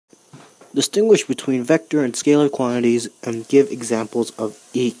Distinguish between vector and scalar quantities and give examples of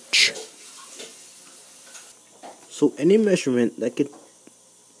each. So any measurement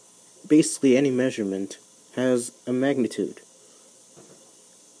basically any measurement has a magnitude.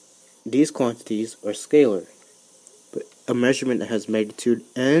 These quantities are scalar, but a measurement that has magnitude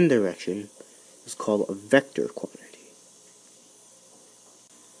and direction is called a vector quantity.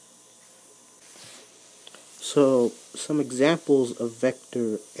 So, some examples of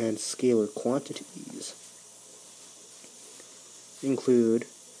vector and scalar quantities include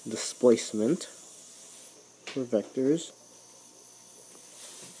displacement for vectors,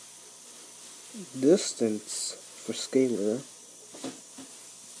 distance for scalar,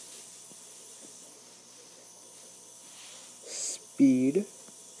 speed,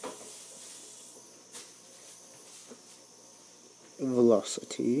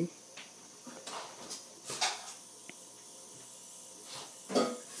 velocity,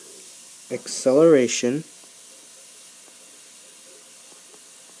 acceleration,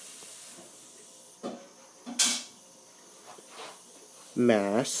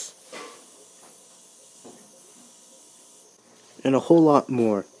 mass, and a whole lot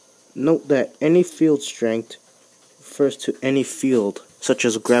more. Note that any field strength refers to any field, such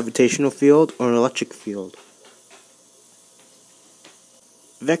as a gravitational field or an electric field.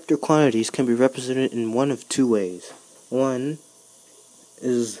 Vector quantities can be represented in one of two ways. One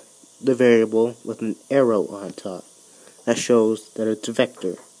is the variable with an arrow on top that shows that it's a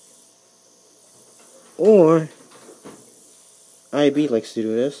vector. Or, IB likes to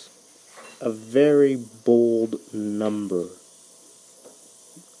do this, a very bold number.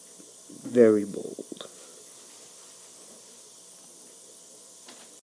 Very bold.